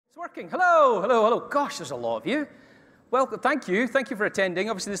It's working. Hello, hello, hello. Gosh, there's a lot of you. Welcome. Thank you for attending.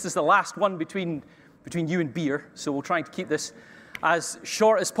 Obviously, this is the last one between you and beer, so we'll try to keep this as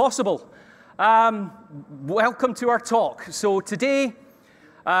short as possible. Welcome to our talk. So today,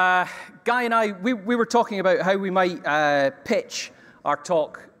 Guy and I, we were talking about how we might pitch our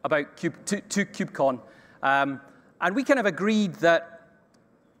talk about to KubeCon, and we kind of agreed that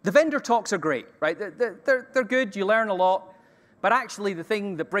the vendor talks are great, right? They're good. You learn a lot. But actually, the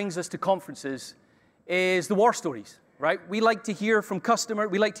thing that brings us to conferences is the war stories, right? We like to hear from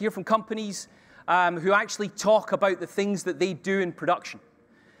customers, we like to hear from companies who actually talk about the things that they do in production.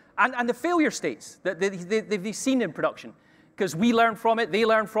 And the failure states that they've seen in production. Because we learn from it, they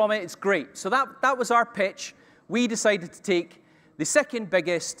learn from it, it's great. So that was our pitch. We decided to take the second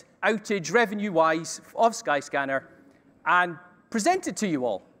biggest outage revenue-wise of Skyscanner and present it to you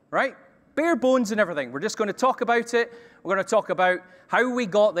all, right? Bare bones and everything. We're just going to talk about it. We're going to talk about how we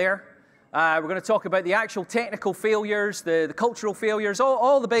got there. We're going to talk about the actual technical failures, the cultural failures,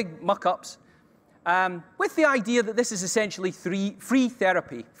 all the big muck-ups, with the idea that this is essentially free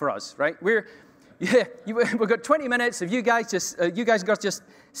therapy for us, right? We've got 20 minutes of you guys and girls just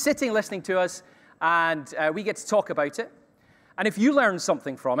sitting listening to us, and we get to talk about it. And if you learn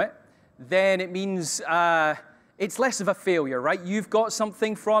something from it, then it means it's less of a failure, right? You've got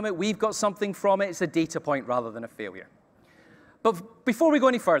something from it. We've got something from it. It's a data point rather than a failure. But before we go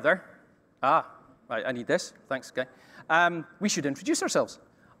any further, right, I need this. Thanks, Guy. We should introduce ourselves.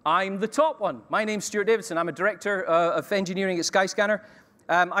 I'm the top one. My name's Stuart Davidson. I'm a director of engineering at Skyscanner.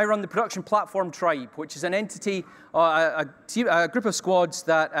 I run the production platform Tribe, which is an entity, a group of squads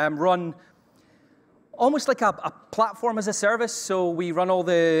that run almost like a platform as a service. So we run all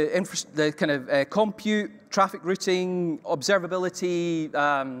the kind of compute, traffic routing,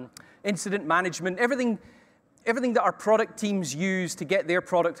 observability, incident management, everything that our product teams use to get their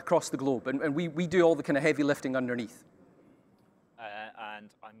product across the globe. And we do all the kind of heavy lifting underneath. And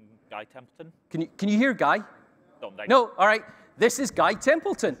I'm Guy Templeton. Can you hear Guy? No, all right. This is Guy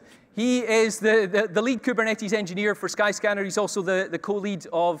Templeton. He is the lead Kubernetes engineer for Skyscanner. He's also the co-lead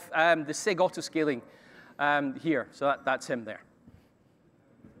of the SIG autoscaling here. So that's him there.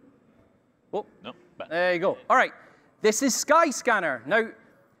 Oh, no, there you go. All right. This is Skyscanner. Now,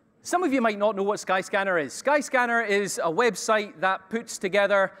 some of you might not know what Skyscanner is. Skyscanner is a website that puts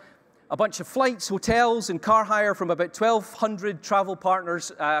together a bunch of flights, hotels, and car hire from about 1,200 travel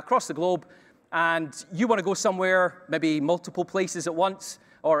partners across the globe. And you want to go somewhere, maybe multiple places at once,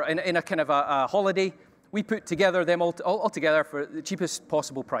 or in a kind of a holiday. We put together them all together for the cheapest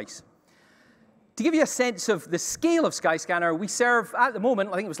possible price. To give you a sense of the scale of Skyscanner, we serve, at the moment,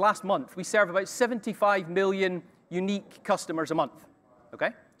 I think it was last month, we serve about 75 million unique customers a month.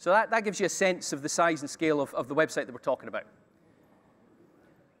 Okay? So that gives you a sense of the size and scale of the website that we're talking about.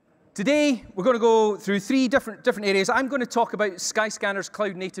 Today, we're going to go through three different areas. I'm going to talk about Skyscanner's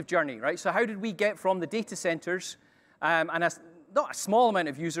cloud-native journey, right? So how did we get from the data centers, and not a small amount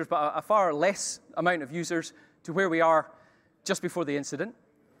of users, but a far less amount of users, to where we are just before the incident.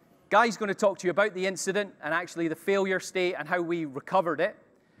 Guy's going to talk to you about the incident and actually the failure state and how we recovered it.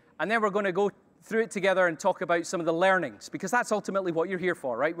 And then we're going to go through it together and talk about some of the learnings, because that's ultimately what you're here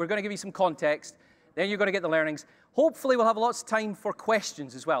for, right? We're going to give you some context, then you're going to get the learnings. Hopefully, we'll have lots of time for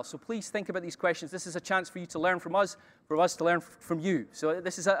questions as well. So please think about these questions. This is a chance for you to learn from us, for us to learn from you. So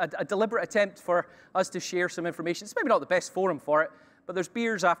this is a deliberate attempt for us to share some information. It's maybe not the best forum for it, but there's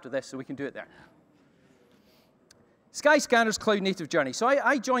beers after this, so we can do it there. Skyscanner's cloud-native journey. So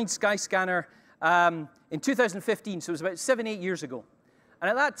I joined Skyscanner in 2015, so it was about 7-8 years ago. And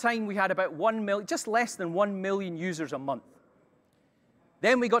at that time, we had about 1 million, just less than 1 million users a month.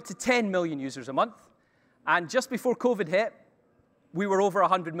 Then we got to 10 million users a month. And just before COVID hit, we were over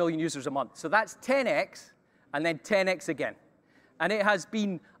 100 million users a month. So that's 10x, and then 10x again. And it has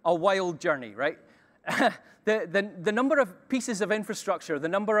been a wild journey, right? the number of pieces of infrastructure, the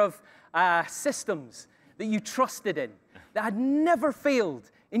number of systems that you trusted in, that had never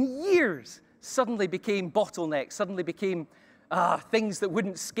failed in years, suddenly became bottlenecks, suddenly became things that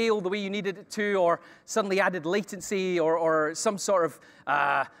wouldn't scale the way you needed it to, or suddenly added latency, or some sort of,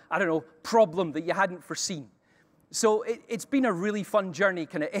 I don't know, problem that you hadn't foreseen. So it's been a really fun journey,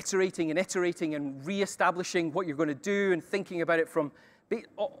 kind of iterating and reestablishing what you're going to do and thinking about it from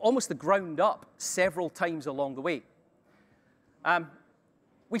almost the ground up several times along the way.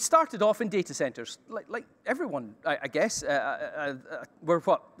 We started off in data centers, like everyone, I guess. We're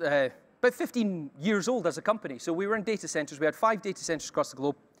what? About 15 years old as a company. So we were in data centers. We had 5 data centers across the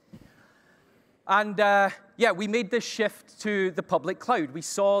globe. And yeah, we made this shift to the public cloud. We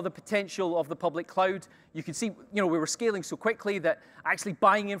saw the potential of the public cloud. You could see, we were scaling so quickly that actually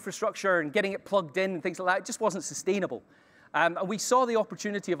buying infrastructure and getting it plugged in and things like that, it just wasn't sustainable. And we saw the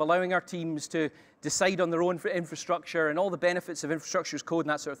opportunity of allowing our teams to decide on their own infrastructure and all the benefits of infrastructure as code and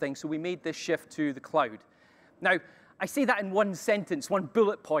that sort of thing. So we made this shift to the cloud. Now, I say that in one sentence, one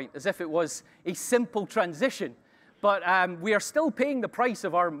bullet point, as if it was a simple transition. But we are still paying the price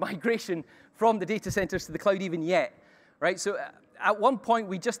of our migration from the data centers to the cloud even yet, right? So at one point,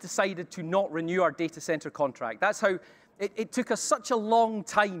 we just decided to not renew our data center contract. That's how it took us such a long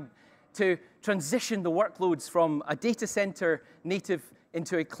time to transition the workloads from a data center native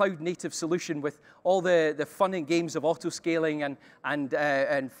into a cloud native solution with all the fun and games of auto-scaling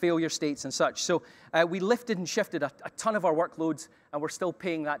and failure states and such. So we lifted and shifted a ton of our workloads, and we're still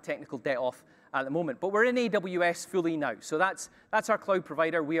paying that technical debt off at the moment. But we're in AWS fully now. So that's our cloud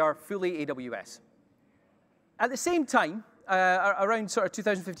provider. We are fully AWS. At the same time, around sort of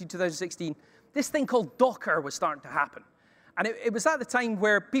 2015, 2016, this thing called Docker was starting to happen. And it was at the time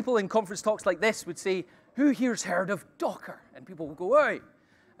where people in conference talks like this would say, who here's heard of Docker? And people would go, "Oi."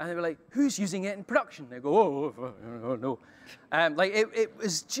 And they were like, who's using it in production? They go, oh no. Like it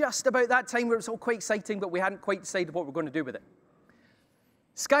was just about that time where it was all quite exciting, but we hadn't quite decided what we're going to do with it.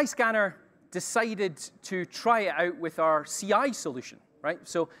 Skyscanner decided to try it out with our CI solution, right?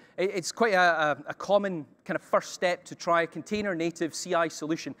 So it's quite a common kind of first step to try a container-native CI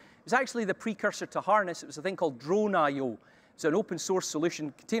solution. It was actually the precursor to Harness. It was a thing called Drone.io. It's an open source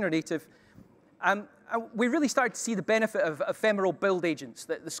solution, container-native. We really started to see the benefit of ephemeral build agents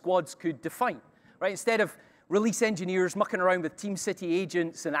that the squads could define, right? Instead of release engineers mucking around with TeamCity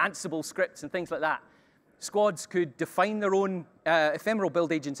agents and Ansible scripts and things like that, squads could define their own ephemeral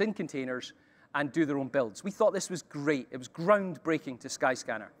build agents in containers and do their own builds. We thought this was great. It was groundbreaking to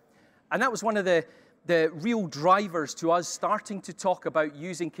Skyscanner. And that was one of the real drivers to us starting to talk about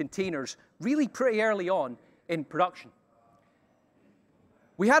using containers really pretty early on in production.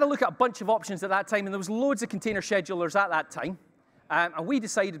 We had a look at a bunch of options at that time, and there was loads of container schedulers at that time. And we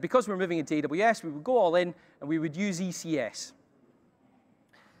decided, because we're moving into AWS, we would go all in, and we would use ECS.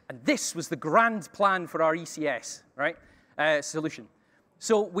 And this was the grand plan for our ECS, right, solution.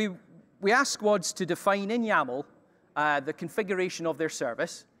 So we asked squads to define in YAML the configuration of their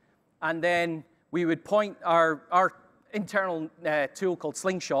service, and then we would point our internal tool called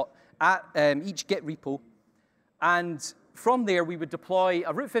Slingshot at each Git repo, and from there we would deploy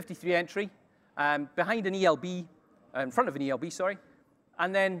a Route 53 entry behind an ELB, in front of an ELB, sorry,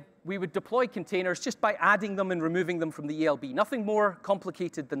 and then we would deploy containers just by adding them and removing them from the ELB. Nothing more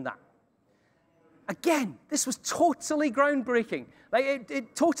complicated than that. Again, this was totally groundbreaking. Like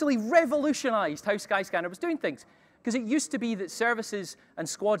it totally revolutionized how Skyscanner was doing things. Because it used to be that services and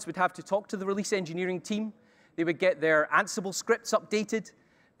squads would have to talk to the release engineering team. They would get their Ansible scripts updated.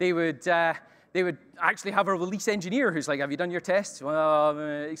 They would actually have a release engineer who's like, have you done your tests? Well,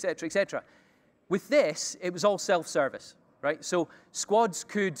 et cetera, et cetera. With this, it was all self-service, right? So squads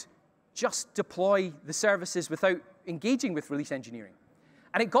could just deploy the services without engaging with release engineering.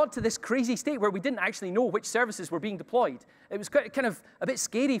 And it got to this crazy state where we didn't actually know which services were being deployed. It was kind of a bit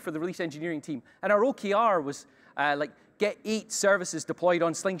scary for the release engineering team. And our OKR was like, get 8 services deployed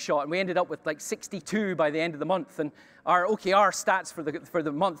on Slingshot, and we ended up with like 62 by the end of the month. And our OKR stats for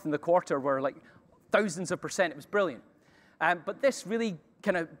the month and the quarter were like thousands of %. It was brilliant. But this really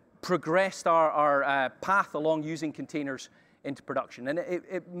kind of progressed our path along using containers into production. And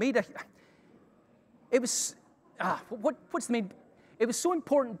it made a, it was, what's the main, it was so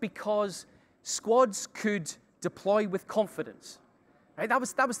important because squads could deploy with confidence. Right? That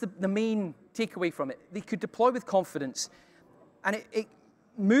was the main takeaway from it. They could deploy with confidence, and it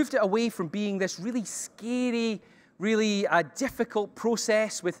moved it away from being this really scary, really difficult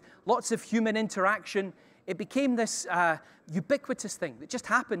process with lots of human interaction. It became this ubiquitous thing that just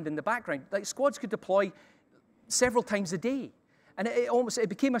happened in the background. Like squads could deploy several times a day, and it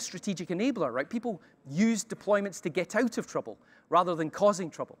became a strategic enabler. Right? People used deployments to get out of trouble rather than causing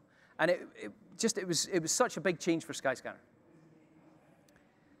trouble, and it was such a big change for Skyscanner.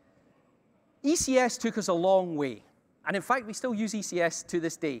 ECS took us a long way, and in fact, we still use ECS to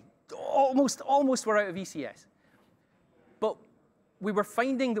this day. Almost we're out of ECS. But we were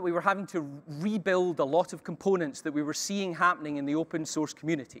finding that we were having to rebuild a lot of components that we were seeing happening in the open source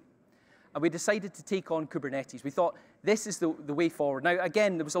community. And we decided to take on Kubernetes. We thought this is the way forward. Now,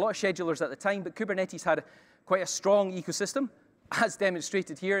 again, there was a lot of schedulers at the time, but Kubernetes had quite a strong ecosystem. As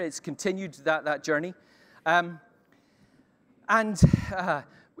demonstrated here, it's continued that journey.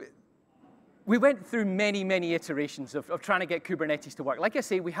 We went through many iterations of trying to get Kubernetes to work. Like I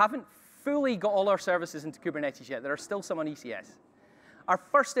say, we haven't fully got all our services into Kubernetes yet. There are still some on ECS. Our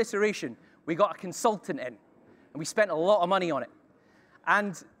first iteration, we got a consultant in, and we spent a lot of money on it.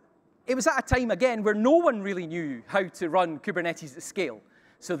 And it was at a time, again, where no one really knew how to run Kubernetes at scale.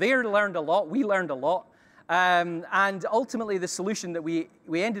 So they learned a lot, we learned a lot. And ultimately, the solution that we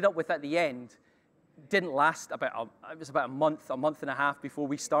ended up with at the end didn't last it was about a month and a half before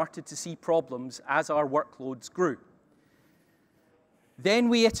we started to see problems as our workloads grew. Then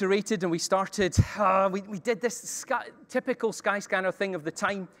we iterated and we started, we did this typical Skyscanner thing of the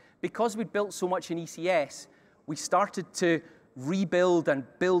time. Because we'd built so much in ECS, we started to rebuild and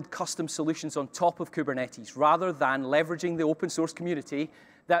build custom solutions on top of Kubernetes rather than leveraging the open source community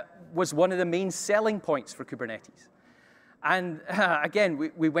that was one of the main selling points for Kubernetes. And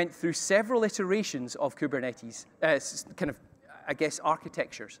again, we went through several iterations of Kubernetes, kind of, I guess,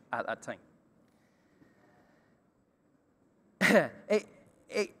 architectures at that time.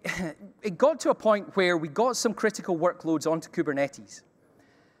 It got to a point where we got some critical workloads onto Kubernetes,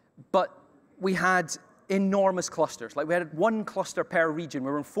 but we had enormous clusters. Like we had one cluster per region. We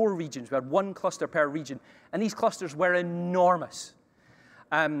were in 4 regions. We had one cluster per region, and these clusters were enormous.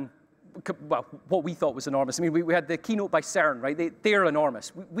 Well, what we thought was enormous. I mean, we had the keynote by CERN, right? They're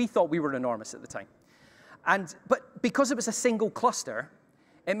enormous. We thought we were enormous at the time. But because it was a single cluster,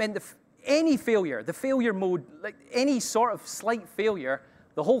 it meant that any failure, the failure mode, like any sort of slight failure,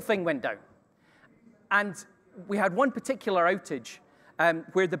 the whole thing went down. And we had one particular outage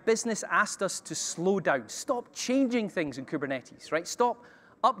where the business asked us to slow down, stop changing things in Kubernetes, right? Stop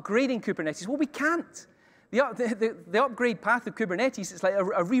upgrading Kubernetes. Well, we can't. The upgrade path of Kubernetes is like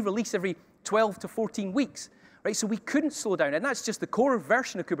a re-release every 12 to 14 weeks, right? So we couldn't slow down, and that's just the core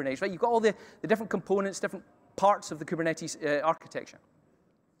version of Kubernetes, right? You've got all the different components, different parts of the Kubernetes architecture.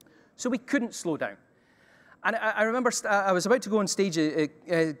 So we couldn't slow down. And I remember I was about to go on stage at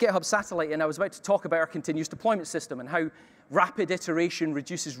GitHub Satellite, and I was about to talk about our continuous deployment system and how rapid iteration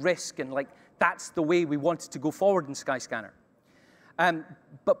reduces risk, and like that's the way we wanted to go forward in Skyscanner.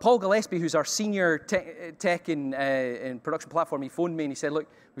 But Paul Gillespie, who's our senior tech in production platform, he phoned me and he said, look,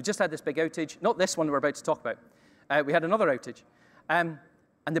 we've just had this big outage. Not this one we're about to talk about. We had another outage. And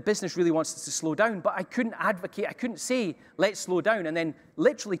the business really wants us to slow down, but I couldn't advocate. I couldn't say, let's slow down, and then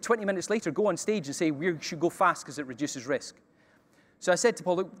literally 20 minutes later go on stage and say, we should go fast because it reduces risk. So I said to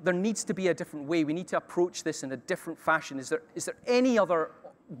Paul, look, there needs to be a different way. We need to approach this in a different fashion. Is there any other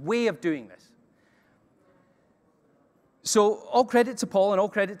way of doing this? So all credit to Paul, and all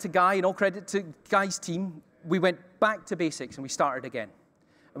credit to Guy, and all credit to Guy's team. We went back to basics, and we started again.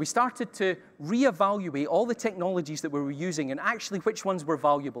 And we started to reevaluate all the technologies that we were using and actually which ones were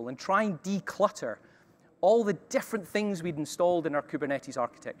valuable, and try and declutter all the different things we'd installed in our Kubernetes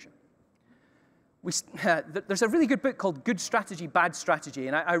architecture. There's a really good book called Good Strategy, Bad Strategy,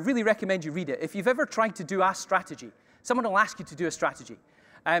 and I really recommend you read it. If you've ever tried to do a strategy, someone will ask you to do a strategy.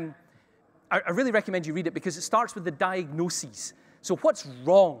 I really recommend you read it because it starts with the diagnoses. So what's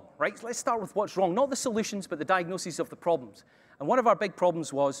wrong, right? Let's start with what's wrong. Not the solutions, but the diagnoses of the problems. And one of our big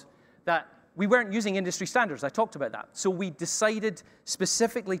problems was that we weren't using industry standards. I talked about that. So we decided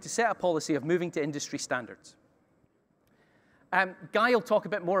specifically to set a policy of moving to industry standards. Guy will talk a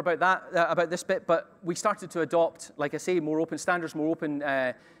bit more about that, about this bit, but we started to adopt, like I say, more open standards, more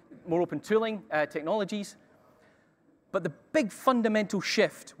open tooling technologies. But the big fundamental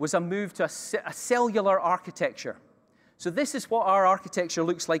shift was a move to a cellular architecture. So this is what our architecture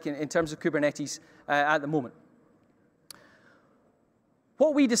looks like in terms of Kubernetes at the moment.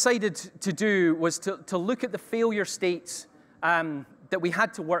 What we decided to do was to look at the failure states that we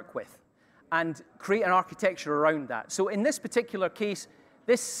had to work with and create an architecture around that. So in this particular case,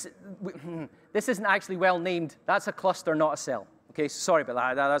 this isn't actually well named. That's a cluster, not a cell. Okay, sorry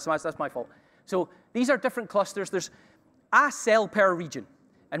about that. That's my fault. So these are different clusters. There's a cell per region.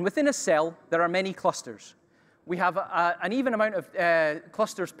 And within a cell, there are many clusters. We have an even amount of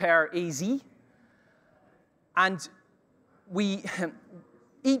clusters per AZ. And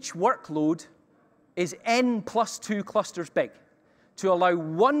each workload is n plus 2 clusters big to allow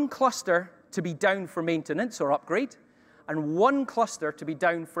one cluster to be down for maintenance or upgrade, and one cluster to be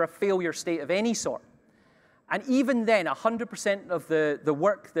down for a failure state of any sort. And even then, 100% of the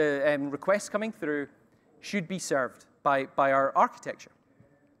work, the requests coming through, should be served by our architecture.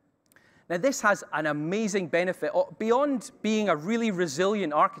 Now, this has an amazing benefit. Beyond being a really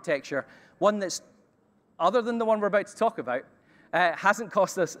resilient architecture, one that's, other than the one we're about to talk about, hasn't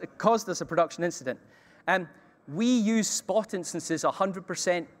caused us a production incident. We use Spot instances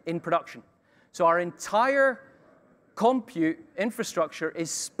 100% in production. So our entire compute infrastructure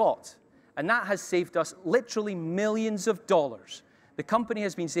is Spot. And that has saved us literally millions of dollars. The company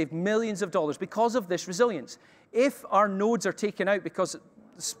has been saved millions of dollars because of this resilience. If our nodes are taken out because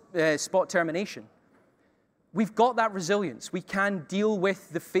of spot termination, we've got that resilience. We can deal with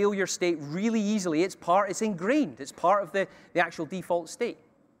the failure state really easily. It's ingrained. It's part of the actual default state.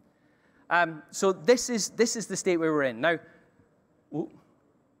 So this is the state where we're in. Now,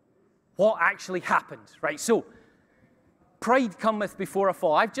 what actually happened, right? So pride cometh before a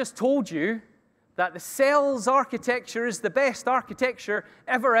fall. I've just told you that the cells architecture is the best architecture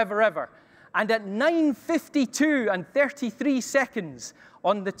ever, ever, ever. And at 9:52 and 33 seconds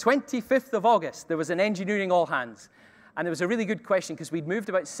on the 25th of August, there was an engineering all hands. And there was a really good question because we'd moved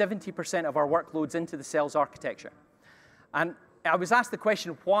about 70% of our workloads into the cells architecture. And I was asked the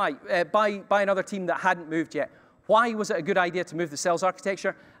question why, by another team that hadn't moved yet. Why was it a good idea to move the cells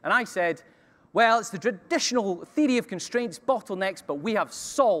architecture? And I said, well, it's the traditional theory of constraints, bottlenecks, but we have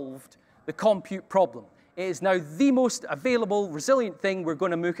solved the compute problem. It is now the most available, resilient thing. We're going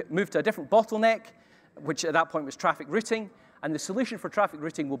to move to a different bottleneck, which at that point was traffic routing. And the solution for traffic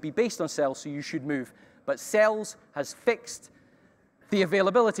routing will be based on cells, so you should move. But cells has fixed the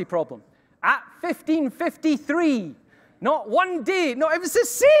availability problem. At 15:53, not one day, no, it was the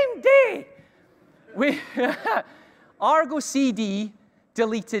same day. Argo CD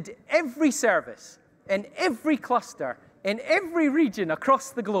deleted every service in every cluster in every region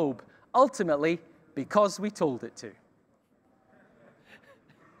across the globe, ultimately because we told it to.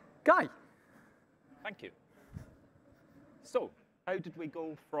 Guy. Thank you. So, how did we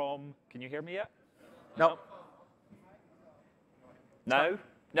go from, can you hear me yet? No. No?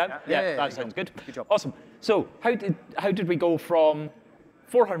 No? Yeah, that sounds good. Good job. Awesome. So, how did we go from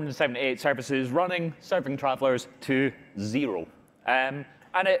 478 services running, serving travelers, to 0? And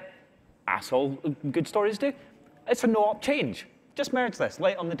as all good stories do, it's a no-op change. Just merge this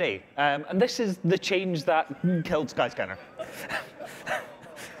late on the day. And this is the change that killed Skyscanner.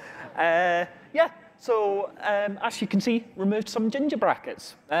 Yeah, so as you can see, removed some ginger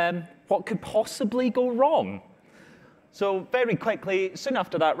brackets. What could possibly go wrong? So very quickly, soon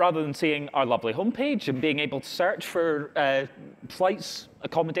after that, rather than seeing our lovely homepage and being able to search for flights,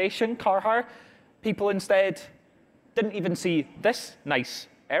 accommodation, car hire, people instead didn't even see this nice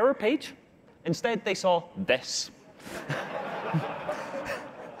error page. Instead, they saw this.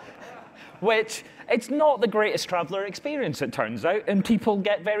 Which, it's not the greatest traveler experience, it turns out, and people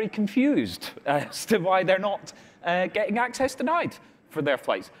get very confused as to why they're not getting access denied for their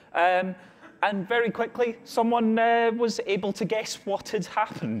flights. And very quickly, someone was able to guess what had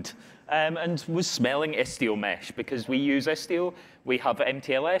happened and was smelling Istio mesh, because we use Istio, we have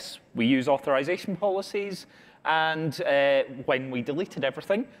MTLS, we use authorization policies, and when we deleted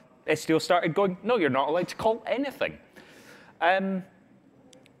everything, Istio started going, no, you're not allowed to call anything.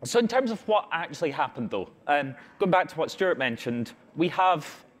 So in terms of what actually happened, though, going back to what Stuart mentioned, we have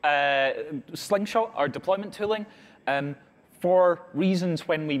Slingshot, our deployment tooling. For reasons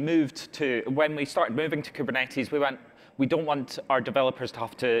when we started moving to Kubernetes, we don't want our developers to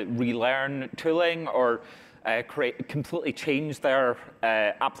have to relearn tooling or completely change their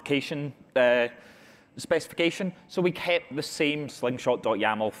application specification. So we kept the same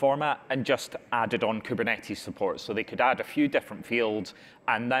slingshot.yaml format and just added on Kubernetes support. So they could add a few different fields,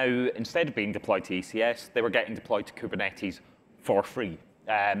 and now instead of being deployed to ECS, they were getting deployed to Kubernetes for free.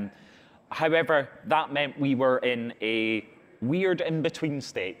 However, that meant we were in a weird in-between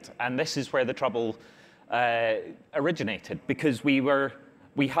state, and this is where the trouble originated, because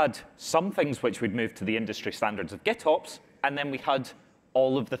we had some things which we'd moved to the industry standards of GitOps, and then we had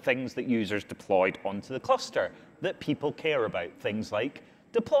all of the things that users deployed onto the cluster that people care about, things like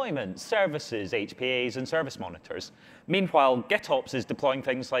deployments, services, HPAs, and service monitors. Meanwhile, GitOps is deploying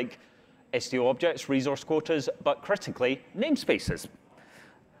things like Istio objects, resource quotas, but critically, namespaces,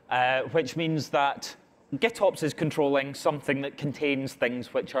 which means that GitOps is controlling something that contains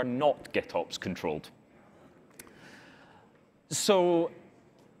things which are not GitOps controlled. So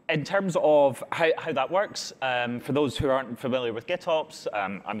in terms of how that works, for those who aren't familiar with GitOps,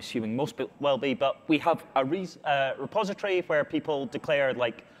 I'm assuming most will be, but we have a repository where people declare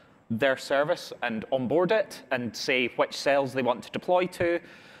like their service and onboard it and say which cells they want to deploy to,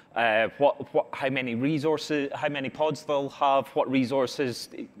 how many resources, how many pods they'll have, what resources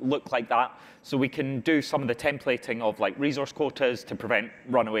look like that. So we can do some of the templating of like resource quotas to prevent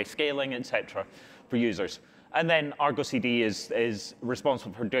runaway scaling, etc., for users. And then Argo CD is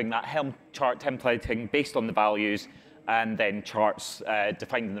responsible for doing that Helm chart templating based on the values, and then charts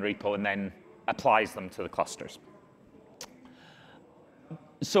defined in the repo, and then applies them to the clusters.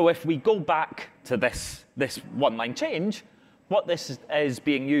 So if we go back to this one-line change, what this is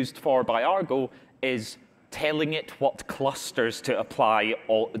being used for by Argo is telling it what clusters to apply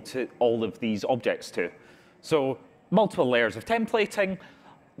to all of these objects to. So multiple layers of templating.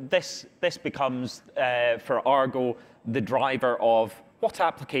 This becomes, for Argo, the driver of what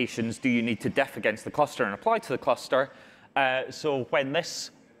applications do you need to def against the cluster and apply to the cluster. So when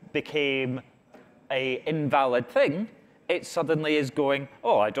this became an invalid thing, it suddenly is going,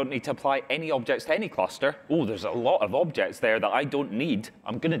 oh, I don't need to apply any objects to any cluster. Oh, there's a lot of objects there that I don't need.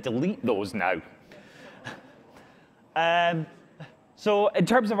 I'm going to delete those now. So in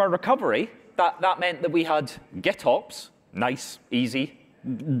terms of our recovery, that meant that we had GitOps, nice, easy,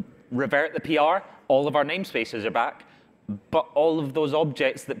 revert the PR, all of our namespaces are back, but all of those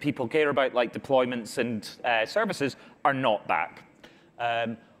objects that people care about, like deployments and services, are not back,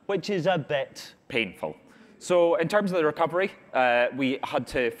 which is a bit painful. So in terms of the recovery, we had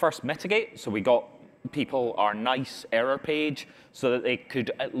to first mitigate. So we got people our nice error page so that they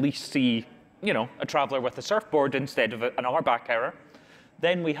could at least see, a traveler with a surfboard instead of an RBAC error.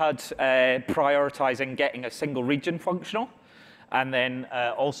 Then we had prioritizing getting a single region functional, and then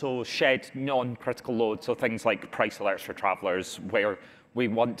also shed non-critical load, so things like price alerts for travelers, where we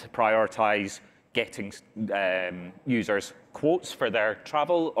want to prioritize getting users quotes for their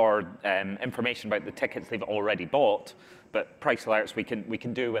travel or information about the tickets they've already bought, but price alerts we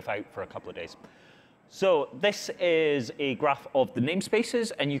can do without for a couple of days. So this is a graph of the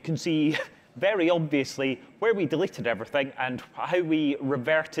namespaces, and you can see very obviously where we deleted everything and how we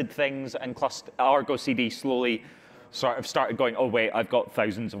reverted things, and Argo CD slowly sort of started going, oh wait, I've got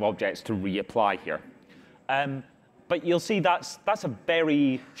thousands of objects to reapply here. But you'll see that's a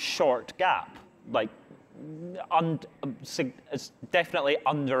very short gap. Like, it's definitely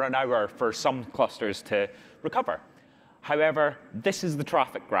under an hour for some clusters to recover. However, this is the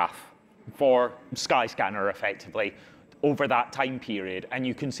traffic graph for Skyscanner, effectively, over that time period. And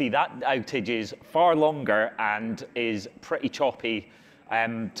you can see that outage is far longer and is pretty choppy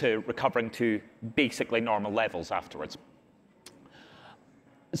to recovering to basically normal levels afterwards.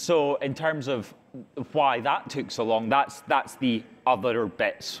 So in terms of why that took so long, that's the other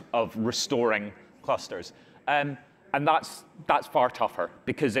bits of restoring clusters. And that's far tougher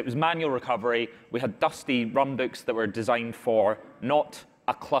because it was manual recovery. We had dusty runbooks that were designed for not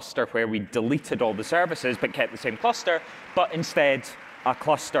a cluster where we deleted all the services but kept the same cluster, but instead a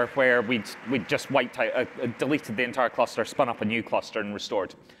cluster where we'd just wiped out, deleted the entire cluster, spun up a new cluster and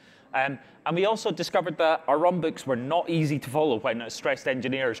restored. And we also discovered that our runbooks were not easy to follow when a stressed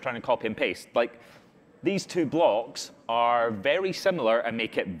engineer is trying to copy and paste. Like, these two blocks are very similar and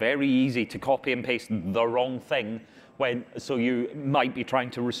make it very easy to copy and paste the wrong thing so you might be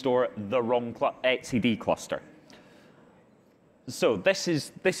trying to restore the wrong etcd cluster. So this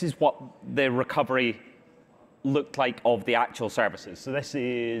is what the recovery looked like of the actual services. So this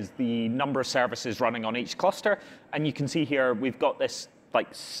is the number of services running on each cluster, and you can see here we've got this like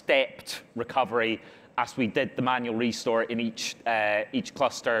stepped recovery as we did the manual restore in each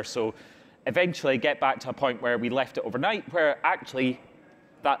cluster. So eventually get back to a point where we left it overnight, where actually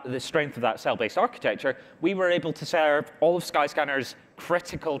the strength of that cell-based architecture, we were able to serve all of Skyscanner's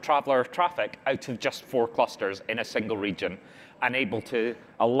critical traveler traffic out of just 4 clusters in a single region, and able to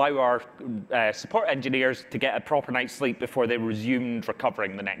allow our support engineers to get a proper night's sleep before they resumed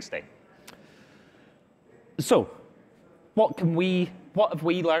recovering the next day. So what have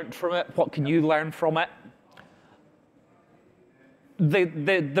we learned from it? What can you learn from it?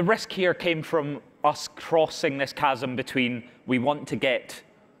 The risk here came from us crossing this chasm between we want to get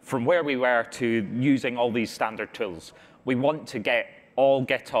from where we were to using all these standard tools. We want to get all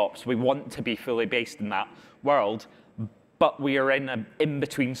GitOps. We want to be fully based in that world, but we are in an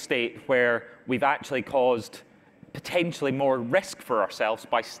in-between state where we've actually caused potentially more risk for ourselves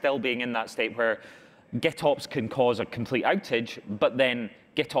by still being in that state where GitOps can cause a complete outage, but then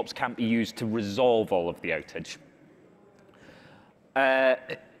GitOps can't be used to resolve all of the outage.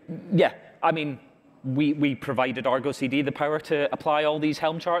 Yeah, I mean, we provided Argo CD the power to apply all these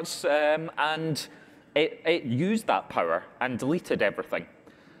Helm charts, and it used that power and deleted everything.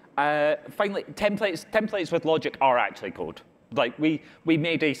 Finally, templates with logic are actually code. Like, we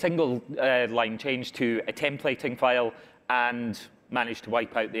made a single line change to a templating file and managed to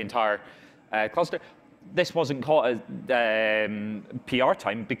wipe out the entire cluster. This wasn't caught at PR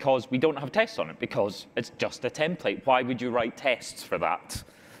time because we don't have tests on it, because it's just a template. Why would you write tests for that?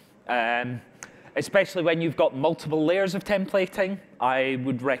 Especially when you've got multiple layers of templating, I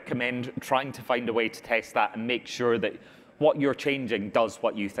would recommend trying to find a way to test that and make sure that what you're changing does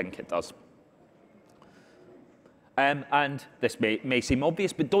what you think it does. And this may seem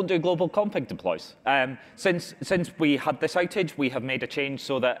obvious, but don't do global config deploys. Since we had this outage, we have made a change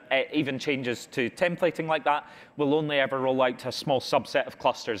so that even changes to templating like that will only ever roll out to a small subset of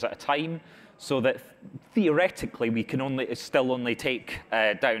clusters at a time, so that theoretically we can still only take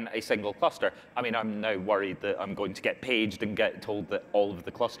down a single cluster. I mean, I'm now worried that I'm going to get paged and get told that all of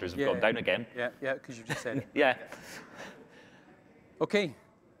the clusters have gone down again. Yeah, because you just said it. Yeah. OK,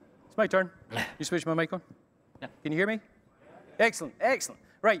 it's my turn. You switch my mic on? Yeah. Can you hear me? Excellent, excellent.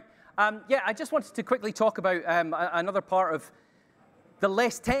 Right. Yeah, I just wanted to quickly talk about another part of the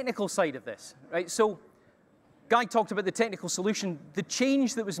less technical side of this. Right. So, Guy talked about the technical solution. The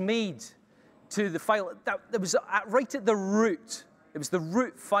change that was made to the file, that was right at the root. It was the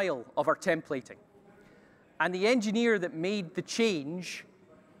root file of our templating. And the engineer that made the change,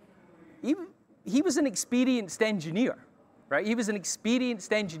 he was an experienced engineer, right? He was an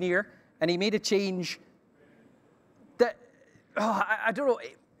experienced engineer, and he made a change that, I don't know,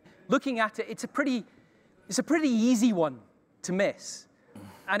 looking at it, it's a pretty easy one to miss.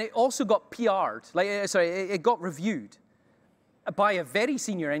 And it also got PR'd, it got reviewed by a very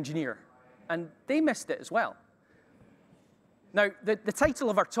senior engineer. And they missed it as well. Now, the title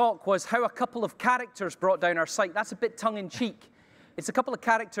of our talk was How a Couple of Characters Brought Down Our Site. That's a bit tongue-in-cheek. It's a couple of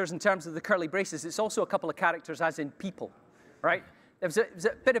characters in terms of the curly braces. It's also a couple of characters as in people, right? It was a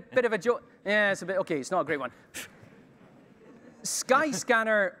bit of a joke. Yeah, it's a bit, OK, it's not a great one.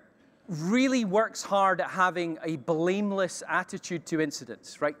 Skyscanner really works hard at having a blameless attitude to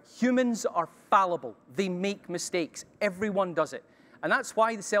incidents, right? Humans are fallible. They make mistakes. Everyone does it. And that's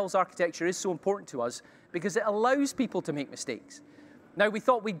why the sales architecture is so important to us, because it allows people to make mistakes. Now, we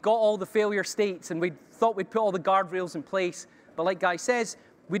thought we'd got all the failure states, and we thought we'd put all the guardrails in place. But like Guy says,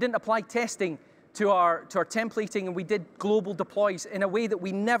 we didn't apply testing to our templating, and we did global deploys in a way that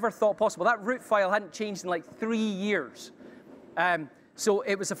we never thought possible. That root file hadn't changed in like 3 years. So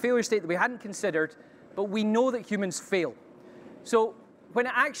it was a failure state that we hadn't considered, but we know that humans fail. So when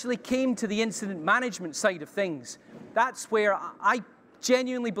it actually came to the incident management side of things, that's where I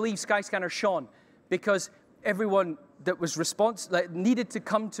genuinely believe Skyscanner shone, because everyone that was needed to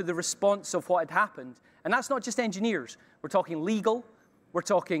come to the response of what had happened. And that's not just engineers. We're talking legal. We're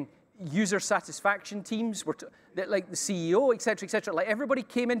talking user satisfaction teams. Like the CEO, et cetera, et cetera. Like everybody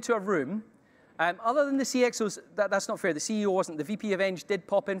came into a room. Other than the CXOs, that's not fair. The CEO wasn't. The VP of Eng did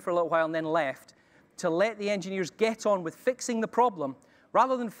pop in for a little while and then left to let the engineers get on with fixing the problem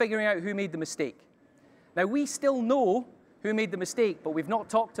rather than figuring out who made the mistake. Now, we still know who made the mistake, but we've not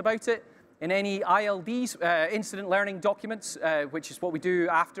talked about it in any ILDs, incident learning documents, which is what we do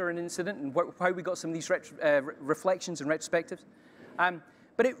after an incident and how we got some of these reflections and retrospectives.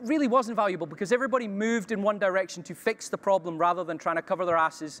 But it really wasn't valuable because everybody moved in one direction to fix the problem rather than trying to cover their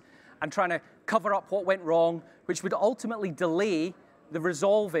asses and trying to cover up what went wrong, which would ultimately delay the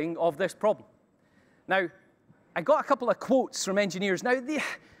resolving of this problem. Now, I got a couple of quotes from engineers. Now,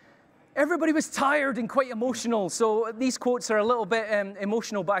 everybody was tired and quite emotional, so these quotes are a little bit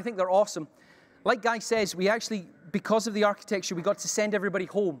emotional, but I think they're awesome. Like Guy says, we actually, because of the architecture, we got to send everybody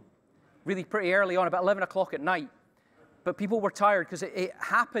home really pretty early on, about 11 o'clock at night. But people were tired because it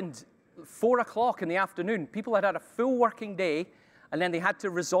happened 4 o'clock in the afternoon. People had had a full working day, and then they had to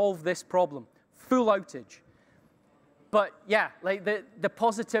resolve this problem. Full outage. But yeah, like the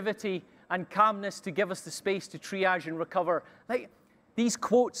positivity and calmness to give us the space to triage and recover. Like, these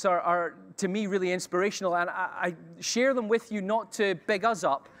quotes are, to me, really inspirational, and I share them with you not to big us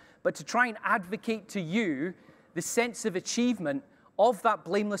up, but to try and advocate to you the sense of achievement of that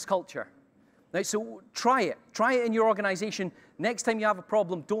blameless culture. Right, so try it. Try it in your organization. Next time you have a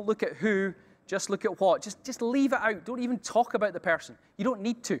problem, don't look at who, just look at what. Just leave it out. Don't even talk about the person. You don't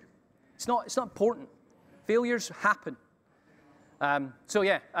need to. It's not important. Failures happen. So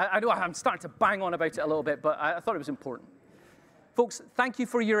yeah, I know I'm starting to bang on about it a little bit, but I thought it was important. Folks, thank you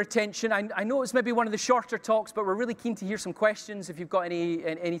for your attention. I know it's maybe one of the shorter talks, but we're really keen to hear some questions if you've got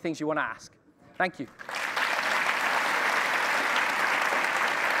any things you want to ask. Thank you.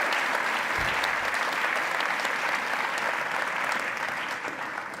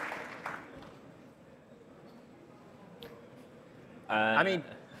 I mean,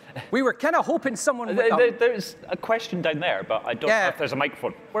 we were kind of hoping someone would... There's a question down there, but I don't know if there's a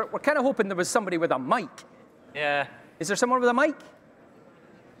microphone. We're kind of hoping there was somebody with a mic. Yeah. Is there someone with a mic?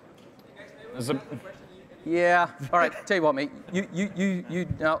 Yeah. All right. Tell you what, mate.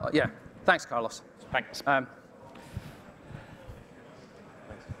 Yeah. Thanks, Carlos. Thanks.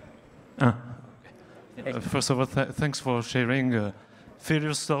 First of all, thanks for sharing.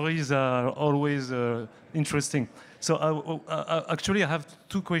 Failure stories are always interesting. So actually, I have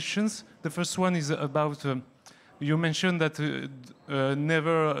two questions. The first one is about you mentioned that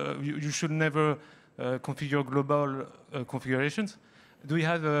you should never configure global configurations. Do you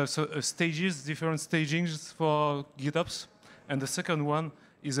have stages, different stagings for GitOps? And the second one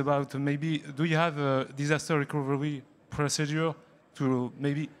is about maybe, do you have a disaster recovery procedure to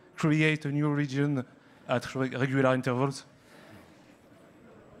maybe create a new region at regular intervals?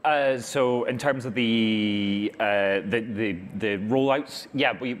 So in terms of the rollouts,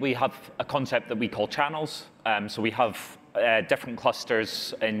 yeah, we have a concept that we call channels. So we have different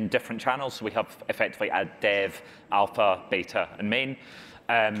clusters in different channels. So we have effectively a dev, alpha, beta, and main.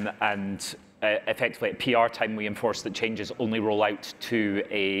 And effectively at PR time, we enforce that changes only roll out to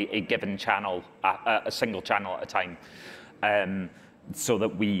a given channel, a single channel at a time, so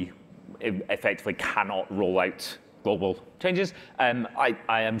that we effectively cannot roll out global changes. I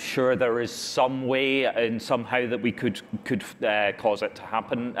am sure there is some way and somehow that we could cause it to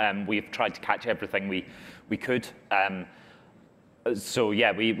happen. We've tried to catch everything we could. So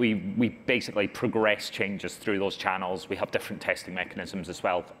yeah, we basically progress changes through those channels. We have different testing mechanisms as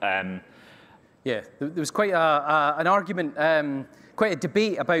well. Yeah, there was quite an argument, quite a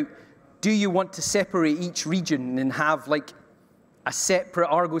debate about, do you want to separate each region and have like a separate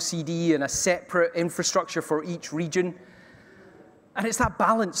Argo CD and a separate infrastructure for each region? And it's that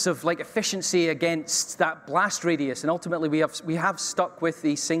balance of like efficiency against that blast radius. And ultimately, we have stuck with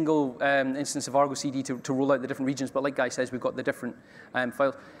the single instance of Argo CD to roll out the different regions. But like Guy says, we've got the different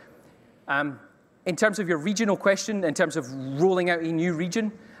files. In terms of your regional question, in terms of rolling out a new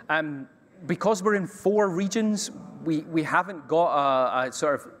region, because we're in 4 regions, we haven't got a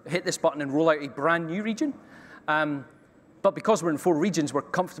sort of hit this button and roll out a brand new region. But because we're in 4 regions, we're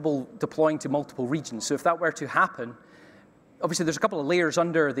comfortable deploying to multiple regions. So if that were to happen, obviously there's a couple of layers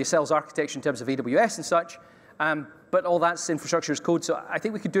under the sales architecture in terms of AWS and such, but all that's infrastructure as code. So I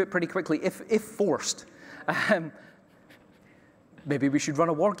think we could do it pretty quickly if forced. Maybe we should run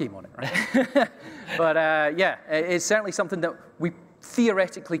a war game on it, right? But yeah, it's certainly something that we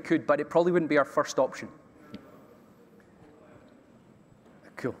theoretically could, but it probably wouldn't be our first option.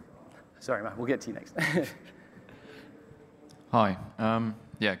 Cool. Sorry, Matt, we'll get to you next. Hi.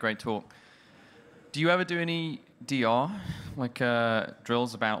 Yeah, great talk. Do you ever do any DR, like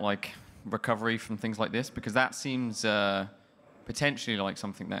drills about like recovery from things like this? Because that seems potentially like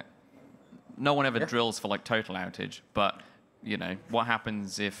something that no one ever drills for like total outage. But you know, what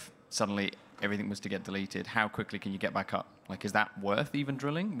happens if suddenly everything was to get deleted? How quickly can you get back up? Like, is that worth even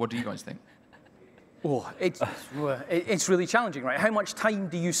drilling? What do you guys think? Oh, it's really challenging, right? How much time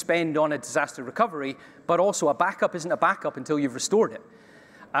do you spend on a disaster recovery, but also a backup isn't a backup until you've restored it.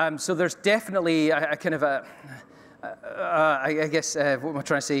 So there's definitely a kind of I guess, what am I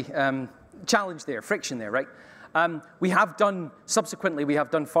trying to say? Challenge there, friction there, right? We have done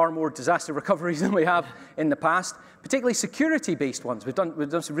far more disaster recoveries than we have in the past, particularly security-based ones. We've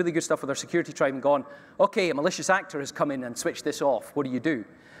done some really good stuff with our security tribe and gone, okay, a malicious actor has come in and switched this off. What do you do?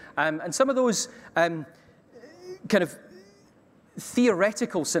 And some of those kind of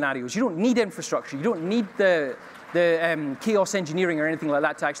theoretical scenarios, you don't need infrastructure. You don't need the chaos engineering or anything like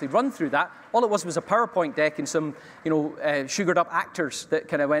that to actually run through that. All it was a PowerPoint deck and some, sugared up actors that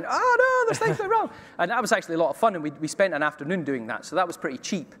kind of went, oh no, there's things wrong. And that was actually a lot of fun, and we spent an afternoon doing that, so that was pretty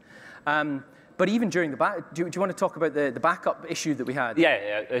cheap. But even during the do you want to talk about the backup issue that we had?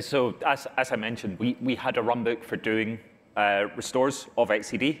 Yeah. So as I mentioned, we had a runbook for doing restores of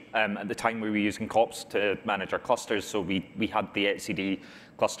etcd. At the time, we were using COPS to manage our clusters, so we had the etcd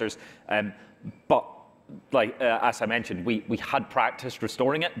clusters. But like as I mentioned, we had practiced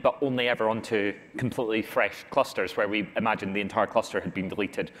restoring it, but only ever onto completely fresh clusters where we imagined the entire cluster had been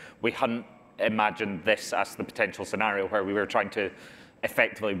deleted. We hadn't imagined this as the potential scenario where we were trying to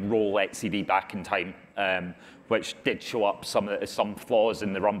effectively roll etcd back in time, which did show up some flaws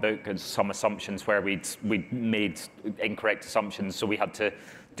in the runbook and some assumptions where we'd made incorrect assumptions, so we had to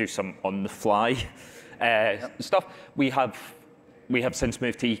do some on-the-fly stuff. We have since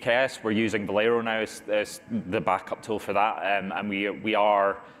moved to EKS. We're using Valero now as the backup tool for that, and we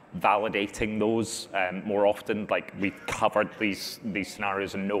are validating those more often. Like, we've covered these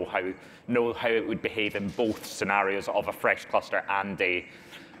scenarios and know how it would behave in both scenarios of a fresh cluster and a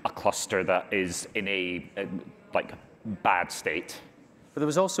cluster that is in a like bad state. But there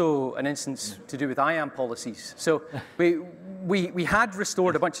was also an instance to do with IAM policies. So we had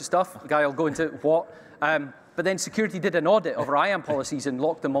restored a bunch of stuff. Guy will go into what. But then security did an audit of our IAM policies and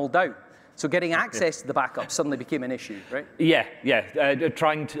locked them all down. So getting access to the backup suddenly became an issue, right? Yeah.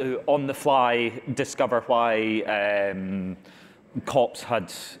 Trying to, on the fly, discover why COPS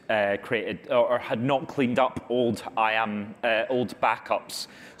had created or had not cleaned up old backups,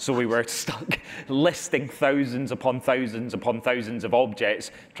 so we were stuck listing thousands upon thousands upon thousands of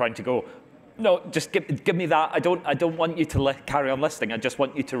objects, trying to go, no, just give me that. I don't want you to carry on listing. I just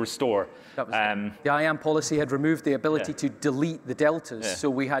want you to restore. That was the IAM policy had removed the ability to delete the deltas, so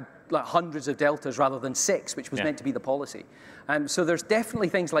we had like hundreds of deltas rather than 6, which was meant to be the policy. So there's definitely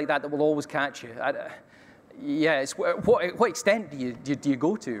things like that will always catch you. It's what extent do you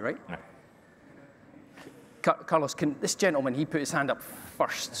go to, right? Yeah. Carlos, can this gentleman, he put his hand up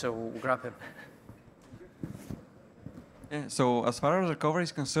first, so we'll grab him. Yeah, so as far as recovery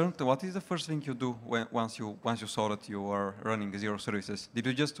is concerned, what is the first thing you do once you saw that you are running 0 services? Did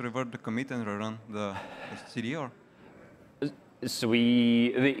you just revert the commit and rerun the CD, or? So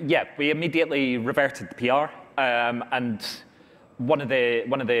we immediately reverted the PR, and one of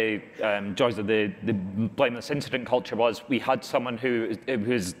the joys of the blameless incident culture was we had someone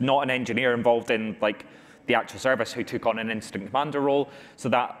who's not an engineer involved in like the actual service who took on an incident commander role. So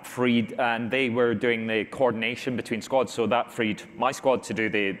that freed, and they were doing the coordination between squads. So that freed my squad to do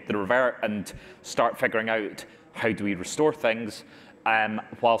the revert and start figuring out how do we restore things.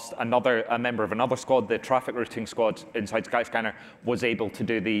 Whilst a member of another squad, the traffic routing squad inside Skyscanner, was able to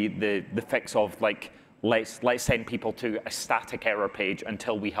do the fix of like, let's send people to a static error page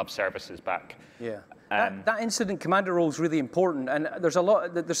until we have services back. Yeah. That incident commander role is really important, and there's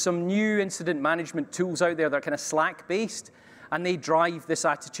some new incident management tools out there that are kind of Slack based, and they drive this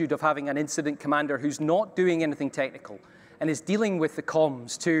attitude of having an incident commander who's not doing anything technical and is dealing with the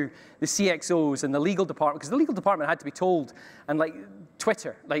comms to the CXOs and the legal department, because the legal department had to be told, and like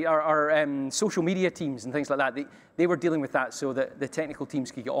Twitter, like our social media teams and things like that, they were dealing with that so that the technical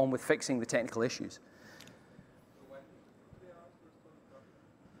teams could get on with fixing the technical issues.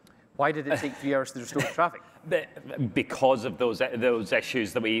 Why did it take 3 hours to restore traffic? Because of those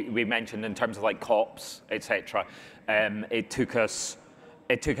issues that we mentioned in terms of like COPS, etc. It took us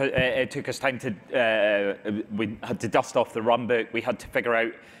time to we had to dust off the runbook. We had to figure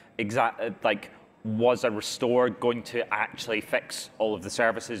out exactly like, was a restore going to actually fix all of the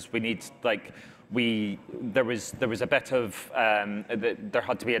services we need? Like there was a bit of there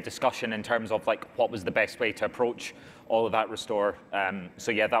had to be a discussion in terms of like what was the best way to approach all of that restore.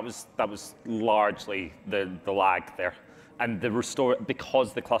 So yeah, that was largely the lag there, and the restore,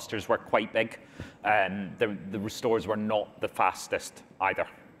 because the clusters were quite big, the restores were not the fastest either.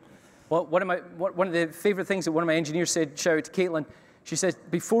 Well, one of the favorite things that one of my engineers said, shout out to Caitlin, she says,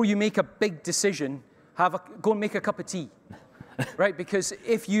 before you make a big decision, go and make a cup of tea. Right, because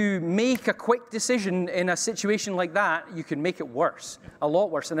if you make a quick decision in a situation like that, you can make it worse, a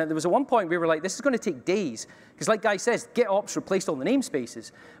lot worse. And then there was at one point we were like, this is going to take days. Because like Guy says, GitOps replaced all the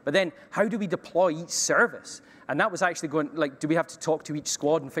namespaces. But then how do we deploy each service? And that was actually going, like, do we have to talk to each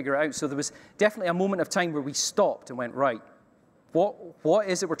squad and figure it out? So there was definitely a moment of time where we stopped and went, right, what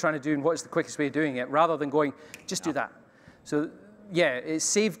is it we're trying to do and what is the quickest way of doing it, rather than going, just do that. So yeah, it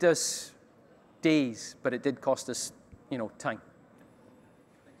saved us days, but it did cost us, time.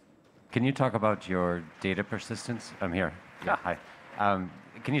 Can you talk about your data persistence? I'm here. Yeah, hi.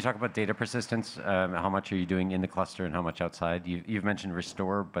 Can you talk about data persistence? How much are you doing in the cluster and how much outside? You've mentioned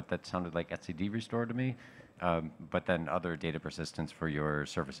restore, but that sounded like etcd restore to me. But then other data persistence for your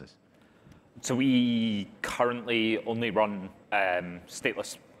services. So we currently only run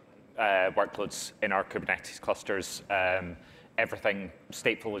stateless workloads in our Kubernetes clusters. Everything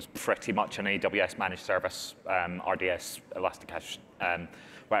stateful is pretty much an AWS managed service, RDS, Elasticache,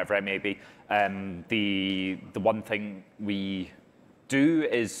 whatever it may be. The one thing we do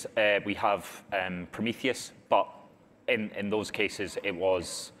is we have Prometheus, but in those cases it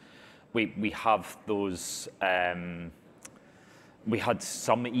was, we have those, we had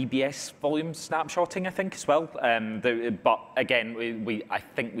some EBS volume snapshotting, I think, as well. But again, I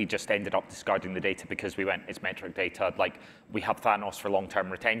think we just ended up discarding the data because we went, it's metric data. Like, we have Thanos for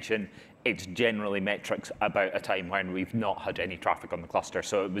long-term retention. It's generally metrics about a time when we've not had any traffic on the cluster.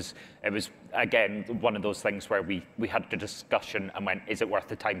 So it was again, one of those things where we had the discussion and went, is it worth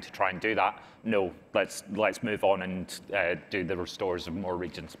the time to try and do that? No, let's move on and do the restores of more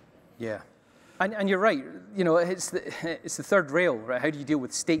regions. Yeah. And you're right, it's the third rail, right? How do you deal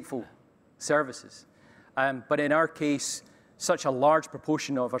with stateful services? But in our case, such a large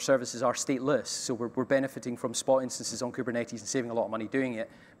proportion of our services are stateless, so we're benefiting from spot instances on Kubernetes and saving a lot of money doing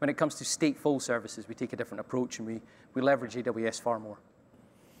it. When it comes to stateful services, we take a different approach and we leverage AWS far more.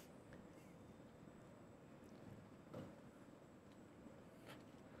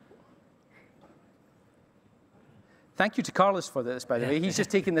 Thank you to Carlos for this, by the way. He's just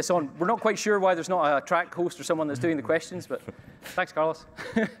taking this on. We're not quite sure why there's not a track host or someone that's doing the questions, but thanks, Carlos.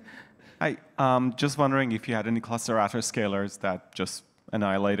 Hi, just wondering if you had any cluster autoscalers that just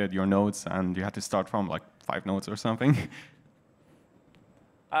annihilated your nodes and you had to start from like 5 nodes or something?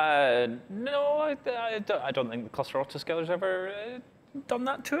 No, I don't think the cluster autoscaler's ever done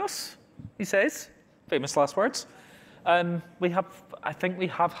that to us, he says. Famous last words. I think we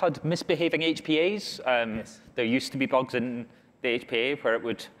have had misbehaving HPAs. Yes. There used to be bugs in the HPA where it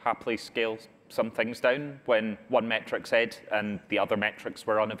would happily scale some things down when one metric said and the other metrics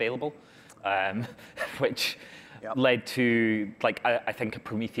were unavailable, which led to, like, I think a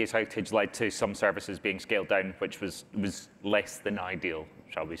Prometheus outage led to some services being scaled down, which was less than ideal,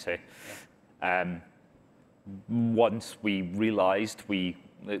 shall we say. Once we realized we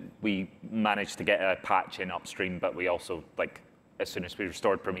managed to get a patch in upstream, but we also, like, as soon as we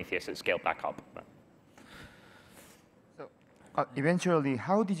restored Prometheus, it scaled back up. So eventually,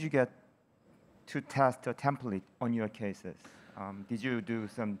 how did you get to test a template on your cases? Did you do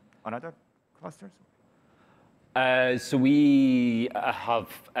some on other clusters? So we have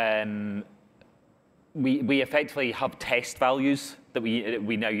we effectively have test values that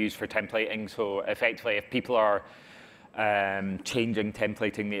we now use for templating. So effectively, if people are changing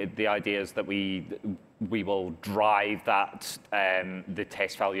templating, the idea is that we will drive that the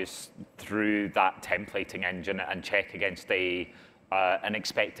test values through that templating engine and check against an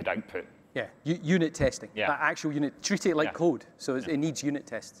expected output. Yeah, unit testing. Yeah. Actual unit. Treat it like code, so it needs unit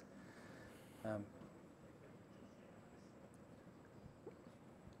tests.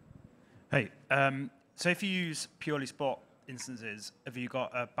 Hey, so if you use purely Spot instances, have you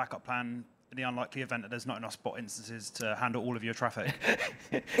got a backup plan in the unlikely event that there's not enough Spot instances to handle all of your traffic?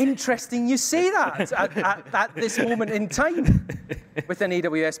 Interesting you say that at this moment in time, with an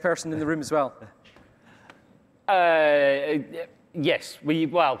AWS person in the room as well. Yes,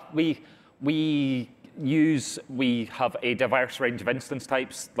 we have a diverse range of instance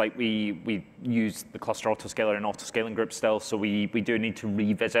types. Like we use the cluster autoscaler and autoscaling group still, so we do need to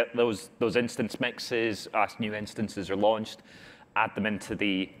revisit those instance mixes as new instances are launched, add them into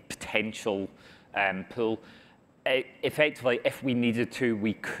the potential pool. Effectively, if we needed to,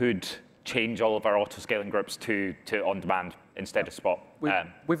 we could change all of our autoscaling groups to on-demand instead of Spot.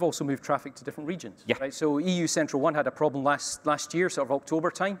 We've also moved traffic to different regions. Yeah. Right? So EU Central 1 had a problem last year, sort of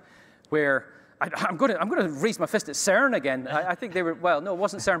October time, where I'm going to raise my fist at CERN again. I think they were, well, no, it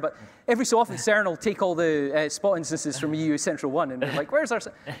wasn't CERN, but every so often CERN will take all the Spot instances from EU Central 1, and we're like, where's our...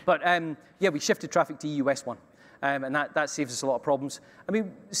 But yeah, we shifted traffic to EU West 1, and that saves us a lot of problems. I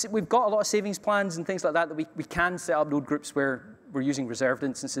mean, we've got a lot of savings plans and things like that we can set up node groups where we're using reserved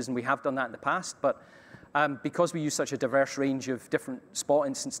instances, and we have done that in the past, but because we use such a diverse range of different Spot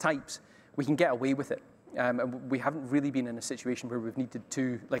instance types, we can get away with it. And we haven't really been in a situation where we've needed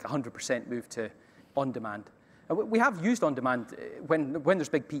to, like, 100% move to on-demand. We have used on-demand when there's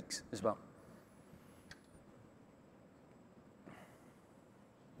big peaks as well.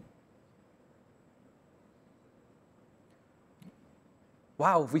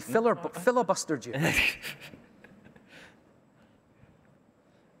 Wow, we filibustered you.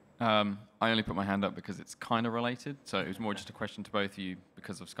 I only put my hand up because it's kind of related, so it was more just a question to both of you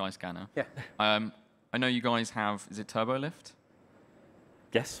because of Skyscanner. Yeah. I know you guys have, is it TurboLift?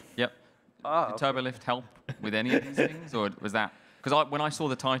 Yes. Yep. Did TurboLift help with any of these things, or was that, because when I saw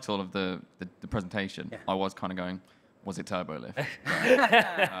the title of the presentation, I was kind of going, was it TurboLift?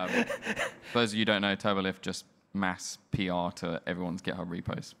 For those of you who don't know, TurboLift just mass PR to everyone's GitHub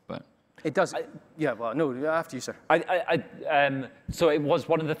repos, but. It does. Yeah, well, no, after you, sir. So it was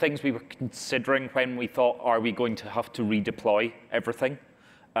one of the things we were considering when we thought, are we going to have to redeploy everything?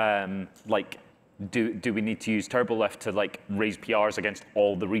 Like, do we need to use TurboLift to, like, raise PRs against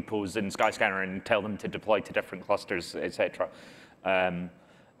all the repos in Skyscanner and tell them to deploy to different clusters, etc.?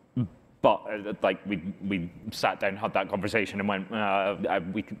 But like we sat down, had that conversation, and went,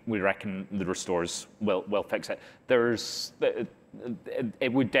 we reckon the restores will fix it.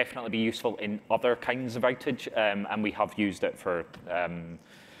 It would definitely be useful in other kinds of outage, and we have used it for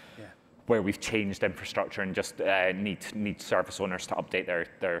where we've changed infrastructure and just need service owners to update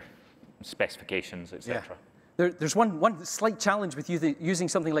their specifications, etc. Yeah. There's one slight challenge with using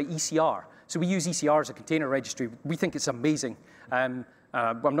something like ECR. So we use ECR as a container registry. We think it's amazing. I'm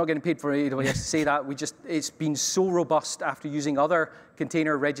not getting paid for AWS to say that. It's been so robust after using other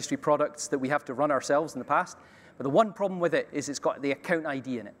container registry products that we have to run ourselves in the past. But the one problem with it is it's got the account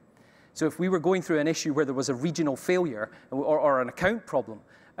ID in it. So if we were going through an issue where there was a regional failure or an account problem,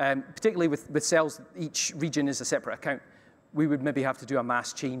 particularly with cells, each region is a separate account, we would maybe have to do a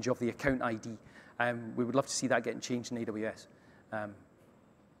mass change of the account ID. We would love to see that getting changed in AWS.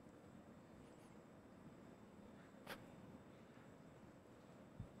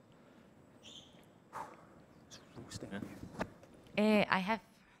 I have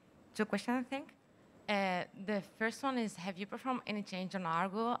 2 questions, I think. The first one is, have you performed any change on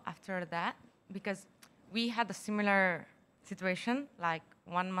Argo after that? Because we had a similar situation like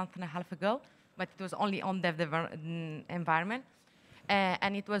 1.5 months ago, but it was only on dev environment.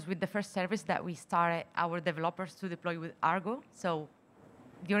 And it was with the first service that we started our developers to deploy with Argo. So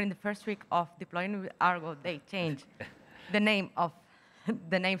during the first week of deploying with Argo, they changed the name of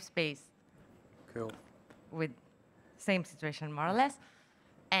the namespace. Cool. With same situation, more or less.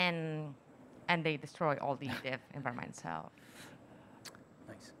 And they destroy all the dev environment. So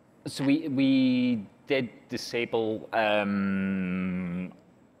nice. So we did disable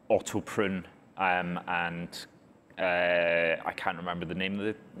auto prune and I can't remember the name of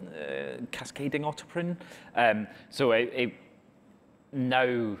the cascading auto prune. So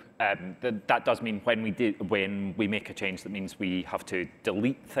now that does mean when we make a change, that means we have to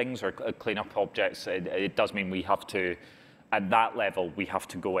delete things or clean up objects. It does mean we have to, at that level, we have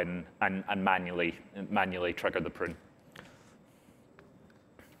to go in and manually trigger the prune.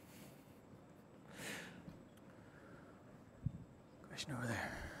 Question over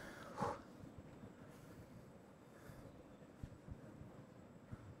there.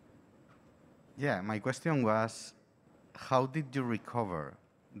 Yeah, my question was, how did you recover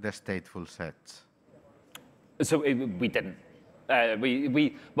the stateful sets? So we didn't.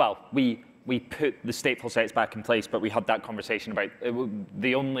 We put the stateful sets back in place, but we had that conversation about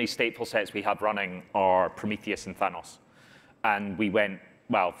the only stateful sets we have running are Prometheus and Thanos. And we went,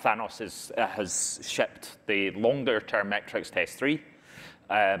 well, Thanos has shipped the longer-term metrics test 3.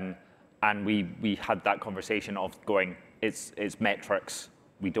 And we had that conversation of going, it's metrics.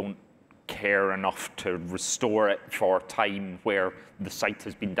 We don't care enough to restore it for time where the site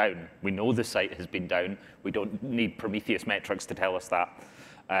has been down. We know the site has been down. We don't need Prometheus metrics to tell us that.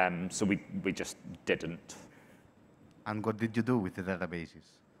 So we just didn't. And what did you do with the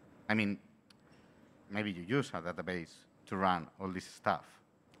databases? I mean, maybe you use a database to run all this stuff.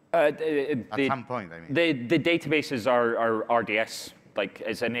 At some point, I mean. The databases are RDS. Like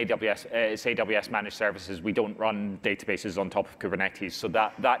it's an AWS managed services. We don't run databases on top of Kubernetes, so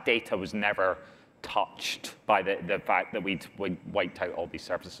that data was never touched by the fact that we'd wiped out all these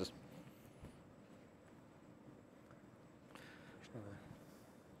services.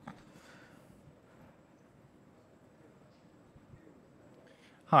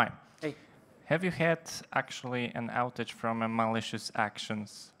 Hi. Hey. Have you had actually an outage from a malicious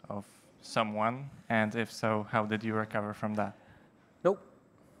actions of someone? And if so, how did you recover from that? Nope.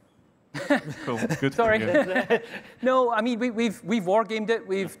 Cool. Good. Sorry. No, I mean, we've war gamed it.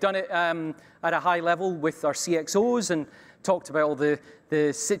 We've done it at a high level with our CXOs and talked about all the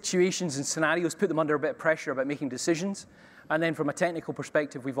situations and scenarios, put them under a bit of pressure about making decisions. And then from a technical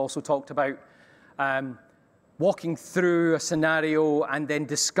perspective, we've also talked about walking through a scenario and then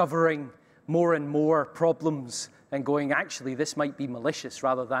discovering more and more problems and going, actually, this might be malicious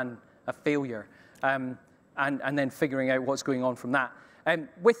rather than a failure. And then figuring out what's going on from that.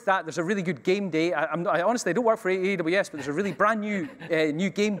 With that, there's a really good game day. I honestly don't work for AWS, but there's a really brand new new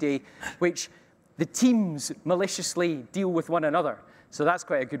game day, which the teams maliciously deal with one another. So that's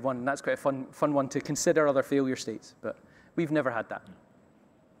quite a good one, and that's quite a fun one to consider other failure states. But we've never had that.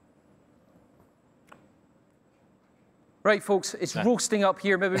 Right, folks, it's roasting up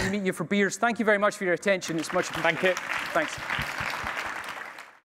here. Maybe we meet you for beers. Thank you very much for your attention. It's much appreciated. Thank you. Thanks.